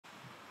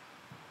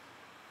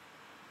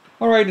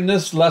Alright, in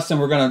this lesson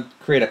we're going to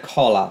create a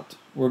callout.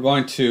 We're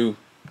going to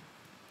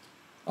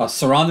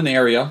surround an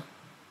area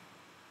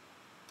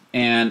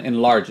and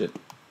enlarge it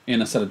in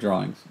a set of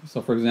drawings.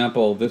 So for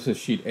example, this is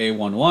sheet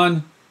A11,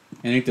 and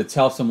I need to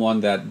tell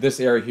someone that this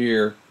area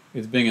here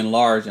is being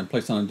enlarged and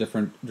placed on a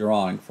different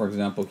drawing. For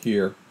example,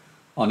 here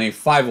on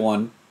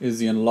A51 is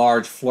the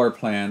enlarged floor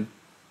plan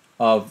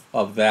of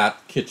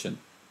that kitchen.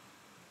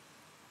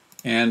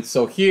 And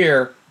so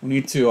here we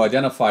need to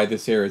identify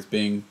this area as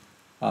being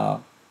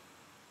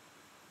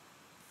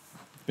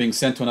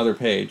sent to another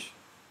page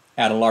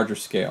at a larger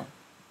scale.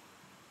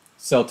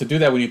 So to do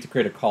that, we need to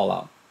create a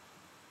callout.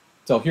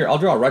 So here, I'll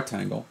draw a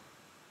rectangle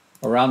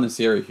around this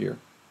area here.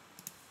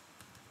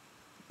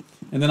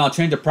 And then I'll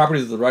change the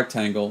properties of the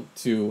rectangle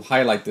to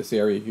highlight this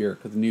area here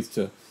because it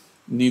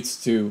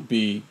needs to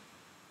be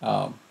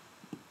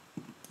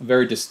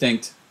very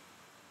distinct.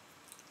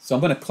 So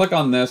I'm going to click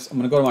on this. I'm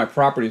going to go to my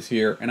properties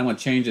here, and I'm going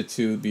to change it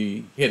to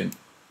be hidden.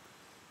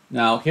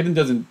 Now, hidden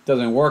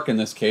doesn't work in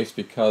this case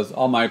because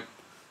all my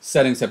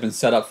settings have been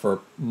set up for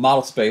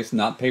model space,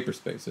 not paper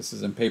space. This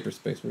is in paper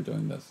space we're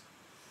doing this.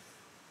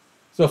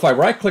 So if I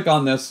right click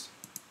on this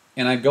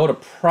and I go to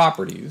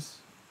properties,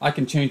 I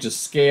can change the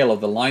scale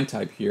of the line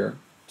type here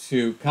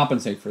to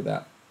compensate for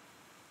that.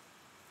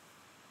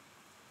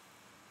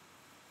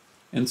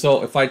 And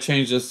so if I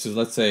change this to,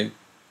 let's say,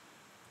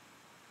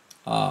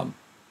 1%,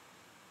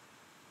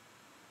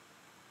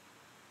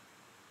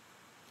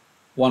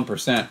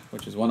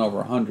 which is 1 over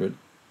 100,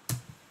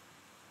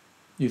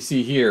 you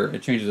see here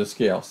it changes the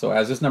scale. So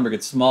as this number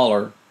gets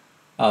smaller,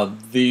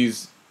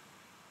 these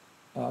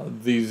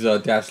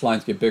dashed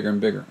lines get bigger and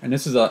bigger. And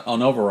this is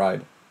an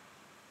override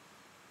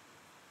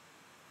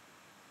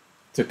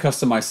to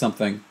customize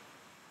something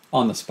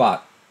on the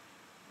spot.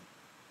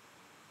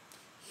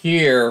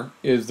 Here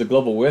is the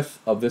global width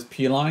of this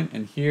P line,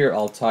 and here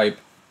I'll type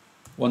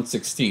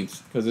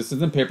 1/16 because this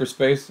is in paper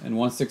space, and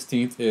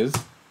 1/16 is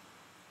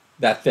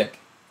that thick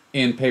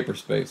in paper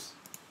space.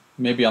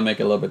 Maybe I'll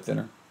make it a little bit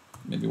thinner.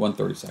 Maybe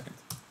 1/32.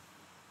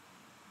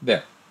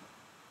 There.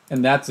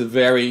 And that's a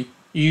very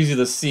easy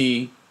to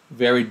see,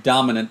 very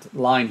dominant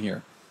line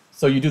here.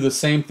 So you do the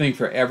same thing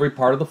for every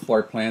part of the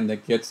floor plan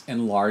that gets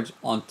enlarged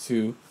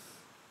onto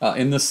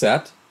in the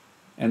set.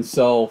 And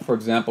so, for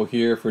example,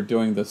 here, if we're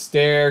doing the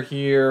stair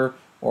here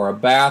or a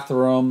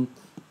bathroom,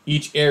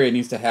 each area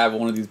needs to have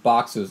one of these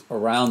boxes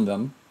around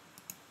them,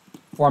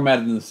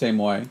 formatted in the same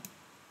way,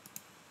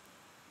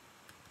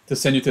 to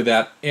send you to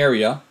that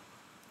area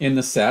in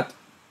the set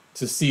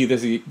to see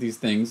these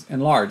things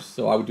enlarged.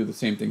 So I would do the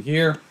same thing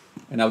here,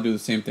 and I would do the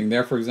same thing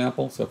there, for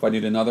example. So if I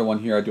need another one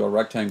here, I do a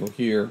rectangle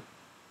here,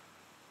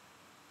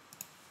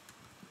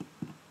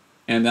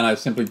 and then I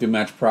simply do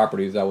match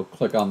properties. I would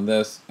click on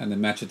this and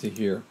then match it to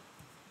here,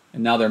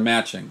 and now they're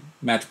matching.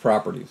 Match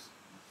properties.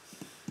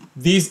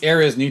 These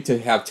areas need to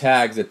have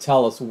tags that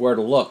tell us where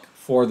to look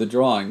for the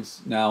drawings.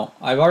 Now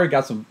I've already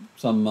got some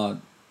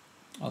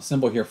a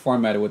symbol here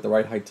formatted with the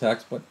right height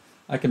text, but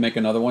I can make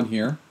another one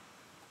here.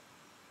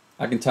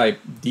 I can type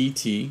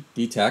DT,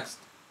 text.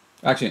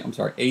 Actually, I'm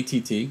sorry,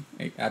 ATT,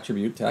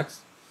 attribute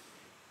text.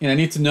 And I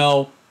need to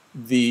know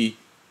the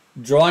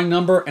drawing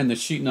number and the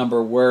sheet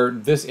number where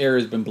this area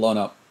has been blown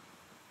up.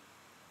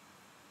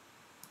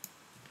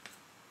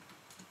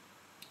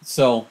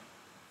 So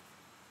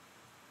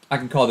I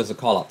can call this a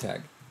callout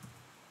tag.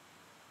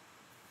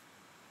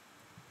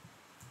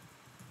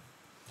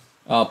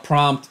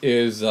 Prompt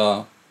is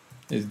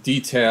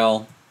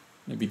detail,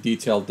 maybe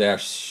detail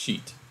dash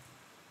sheet.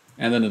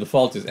 And then the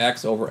default is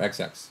X over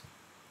XX,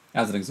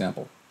 as an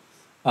example.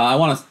 I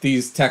want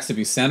these texts to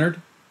be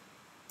centered,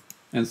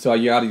 and so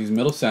you got to use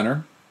middle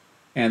center.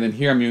 And then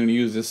here I'm going to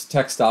use this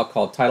text style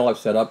called title I've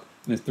set up,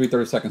 and it's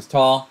 3/32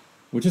 tall,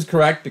 which is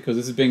correct because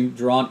this is being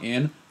drawn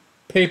in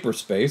paper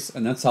space,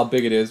 and that's how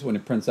big it is when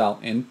it prints out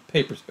in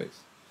paper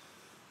space.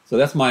 So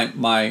that's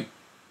my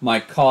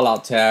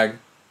callout tag,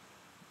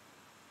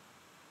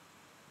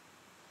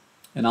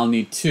 and I'll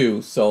need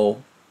two.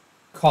 So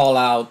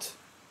callout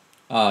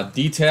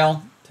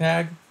detail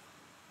tag,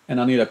 and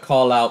I'll need a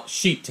callout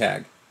sheet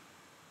tag.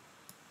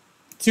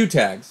 Two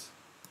tags.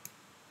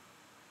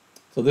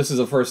 So this is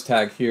the first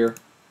tag here,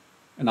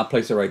 and I'll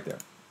place it right there.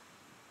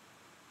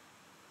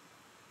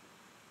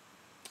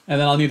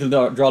 And then I'll need to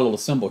draw a little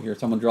symbol here.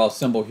 So I'm going to draw a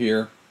symbol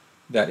here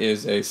that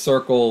is a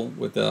circle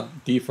with a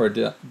D for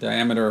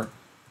diameter.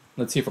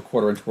 Let's see if a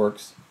 1/4 inch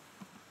works.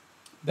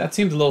 That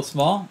seems a little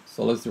small,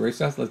 so let's erase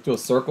that. Let's do a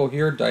circle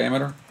here,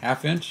 diameter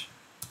 1/2 inch.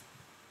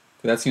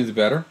 That seems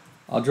better.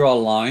 I'll draw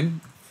a line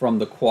from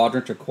the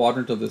quadrant to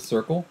quadrant of this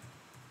circle.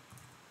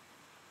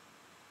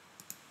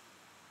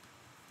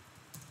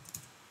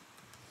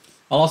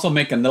 I'll also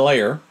make a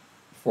layer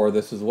for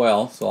this as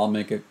well, so I'll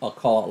make it a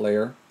callout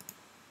layer,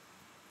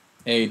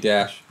 a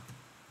dash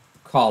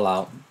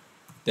callout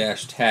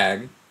dash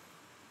tag,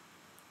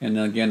 and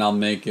then again I'll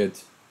make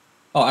it.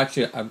 Oh,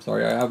 actually, I'm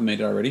sorry, I have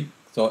made it already.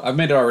 So I've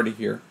made it already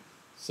here,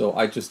 so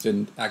I just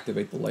didn't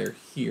activate the layer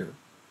here.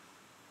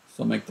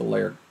 So make the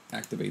layer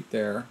activate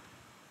there,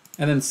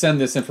 and then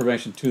send this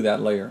information to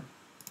that layer.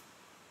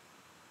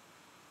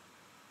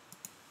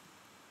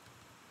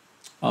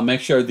 I'll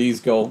make sure these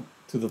go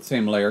to the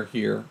same layer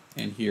here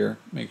and here.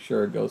 Make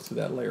sure it goes to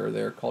that layer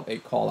there called a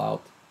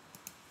callout.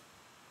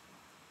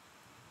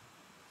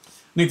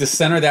 Need to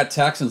center that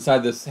text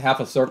inside this half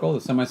a circle,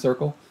 the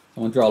semicircle.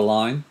 So I'm going to draw a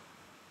line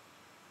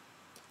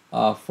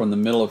from the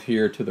middle of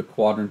here to the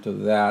quadrant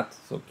of that.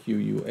 So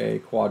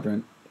QUA,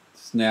 quadrant,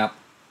 snap,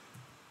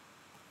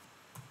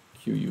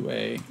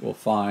 QUA. We'll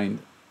find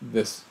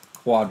this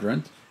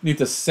quadrant. You need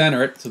to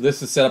center it. So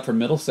this is set up for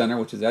middle center,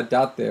 which is that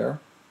dot there.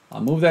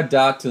 I'll move that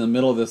dot to the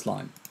middle of this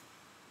line.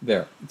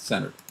 There, it's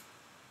centered.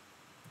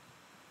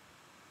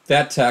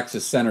 That text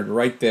is centered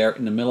right there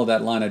in the middle of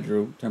that line I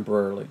drew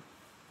temporarily.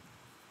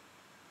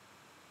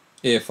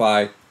 If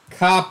I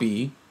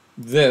copy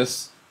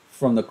this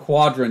from the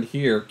quadrant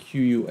here,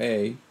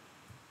 QUA,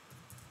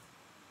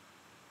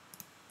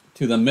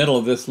 to the middle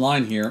of this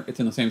line here, it's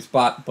in the same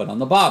spot, but on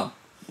the bottom.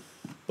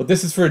 But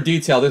this is for a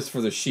detail, this is for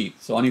the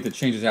sheet. So I need to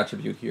change this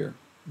attribute here.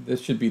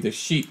 This should be the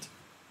sheet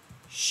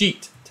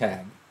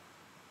tag.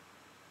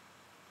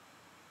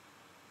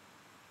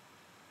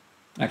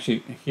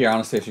 Actually, here,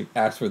 honestly, I should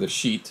ask for the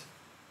sheet,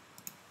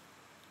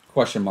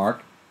 question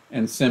mark,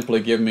 and simply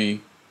give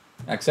me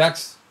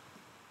XX.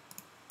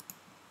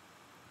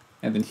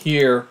 And then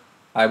here,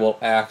 I will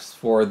ask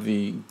for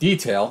the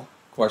detail,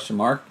 question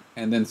mark,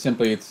 and then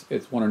simply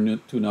it's one or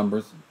two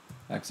numbers,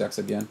 XX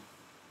again.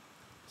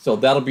 So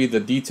that'll be the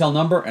detail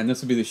number, and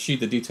this will be the sheet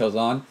the detail's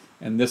on,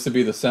 and this will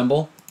be the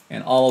symbol,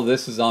 and all of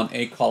this is on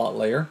a callout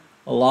layer,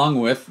 along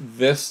with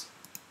this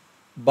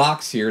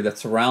box here that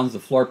surrounds the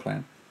floor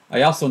plan.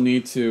 I also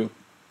need to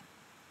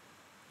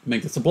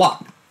make this a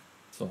block.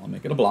 So I'll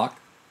make it a block.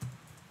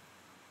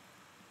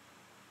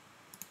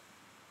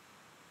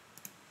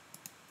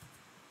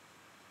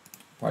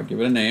 Probably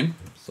give it a name.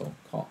 So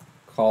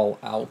call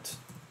out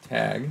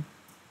tag.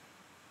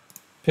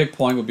 Pick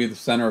point would be the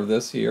center of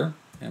this here.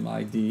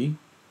 MID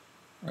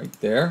right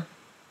there.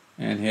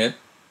 And hit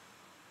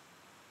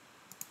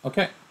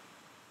OK.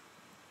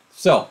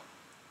 So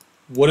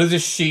what is a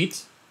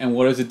sheet and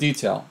what is a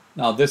detail?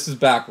 Now this is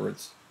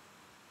backwards.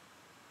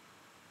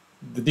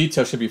 The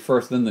detail should be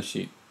first, then the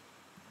sheet.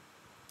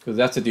 Because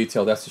that's a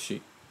detail, that's a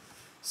sheet.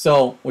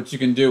 So what you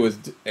can do is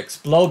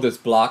explode this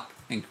block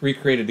and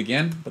recreate it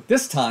again. But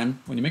this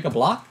time, when you make a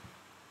block,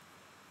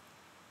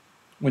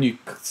 when you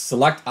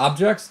select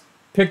objects,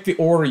 pick the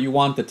order you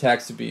want the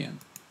text to be in.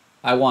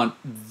 I want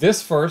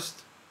this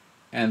first,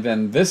 and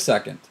then this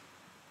second.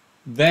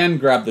 Then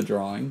grab the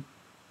drawing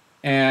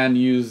and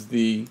use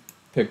the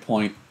pick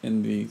point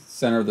in the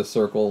center of the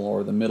circle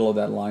or the middle of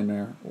that line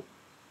there,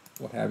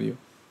 what have you.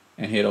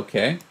 And hit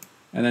OK.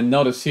 And then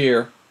notice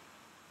here,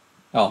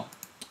 oh,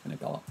 I'm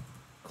going to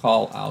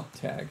call out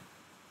tag.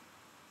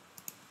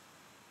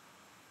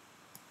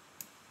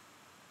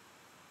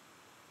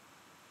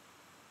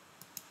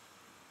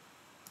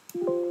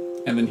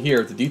 And then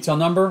here, the detail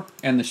number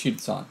and the sheet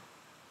it's on.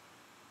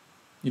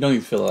 You don't need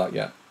to fill it out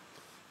yet.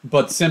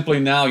 But simply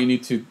now you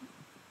need to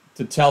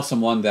tell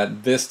someone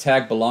that this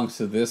tag belongs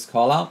to this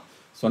callout.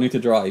 So I need to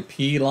draw a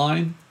P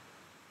line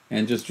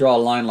and just draw a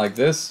line like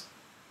this.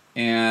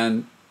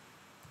 And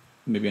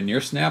maybe a near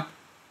snap,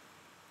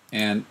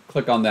 and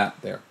click on that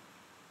there.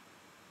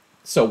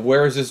 So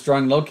where is this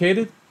drawing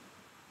located?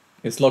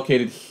 It's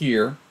located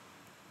here,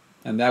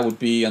 and that would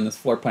be on this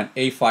floor plan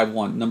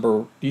A51,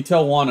 number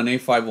detail 1 on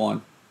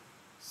A51.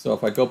 So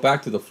if I go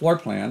back to the floor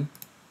plan,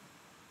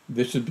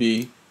 this should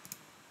be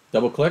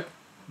double click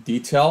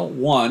detail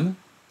 1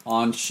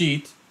 on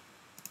sheet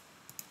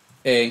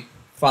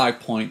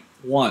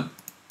A5.1.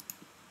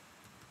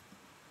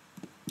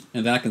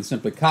 And then I can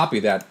simply copy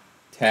that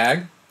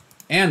tag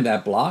and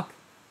that block.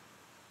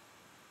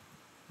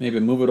 Maybe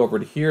move it over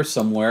to here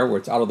somewhere where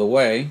it's out of the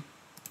way.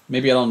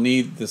 Maybe I don't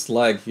need this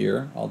leg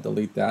here. I'll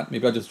delete that.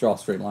 Maybe I'll just draw a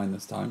straight line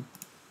this time.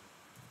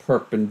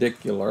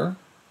 Perpendicular.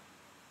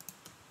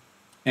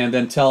 And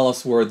then tell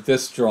us where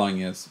this drawing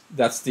is.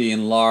 That's the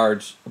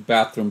enlarged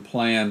bathroom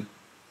plan.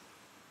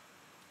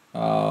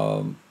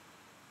 And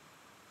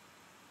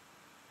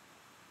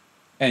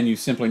you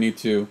simply need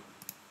to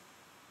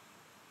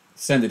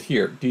send it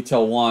here.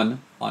 Detail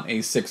 1 on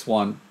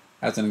A61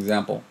 as an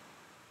example.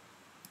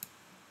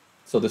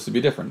 So this would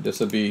be different. This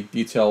would be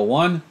detail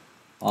 1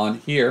 on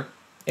here,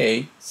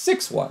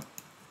 A61.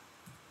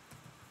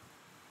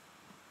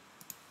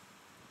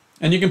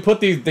 And you can put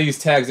these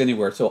tags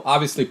anywhere. So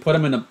obviously put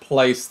them in a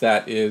place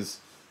that is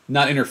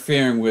not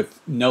interfering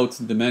with notes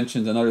and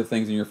dimensions and other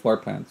things in your floor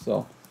plan.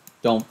 So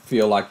don't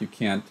feel like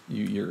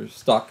you're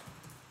stuck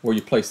where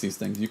you place these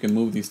things. You can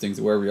move these things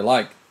wherever you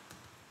like.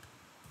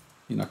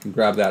 You know, I can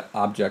grab that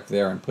object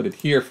there and put it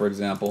here, for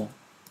example.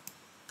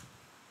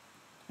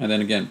 And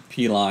then again,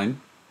 P line.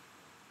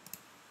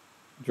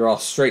 Draw a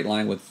straight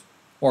line with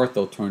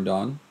ortho turned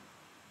on,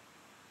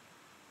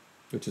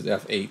 which is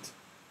F8.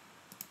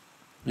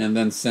 And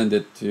then send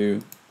it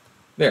to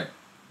there.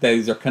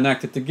 These are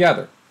connected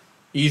together.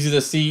 Easy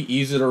to see,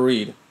 easy to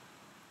read.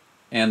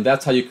 And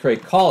that's how you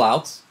create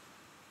callouts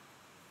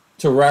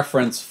to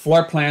reference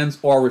floor plans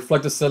or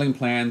reflective ceiling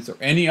plans or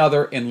any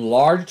other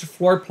enlarged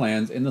floor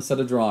plans in the set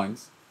of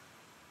drawings.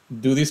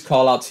 Do these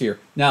callouts here.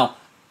 Now,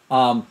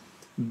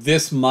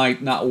 This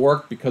might not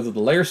work because of the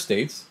layer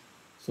states.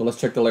 So let's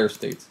check the layer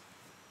states.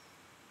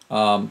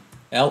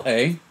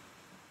 LA,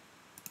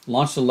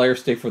 launch the layer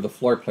state for the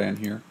floor plan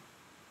here.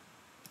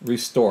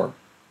 Restore.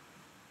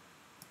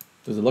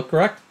 Does it look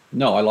correct?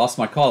 No, I lost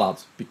my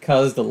callouts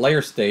because the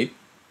layer state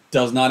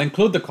does not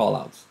include the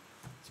callouts.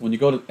 So when you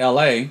go to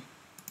LA,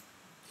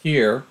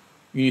 here,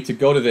 you need to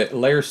go to the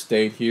layer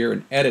state here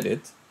and edit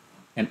it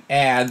and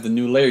add the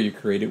new layer you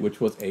created,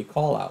 which was a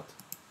callout.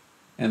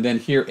 And then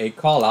here, a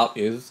callout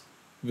is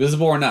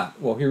visible or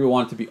not. Well, here we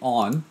want it to be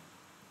on.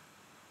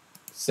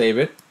 Save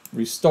it,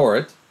 restore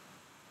it,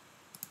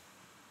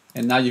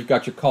 and now you've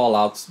got your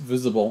callouts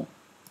visible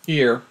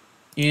here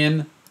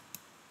in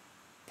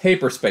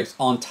paper space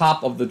on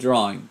top of the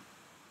drawing.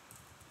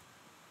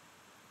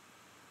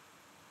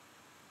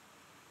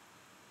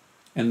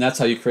 And that's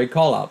how you create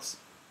callouts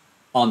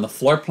on the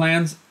floor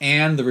plans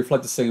and the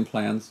reflected ceiling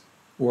plans.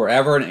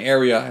 Wherever an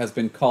area has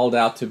been called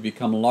out to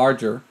become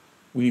larger,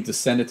 we need to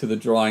send it to the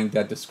drawing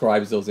that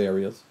describes those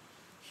areas.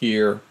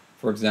 Here,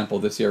 for example,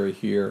 this area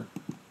here,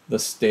 the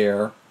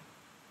stair.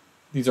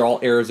 These are all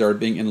areas that are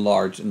being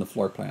enlarged in the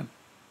floor plan.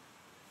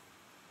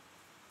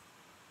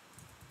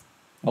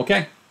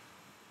 Okay,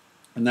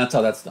 and that's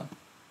how that's done.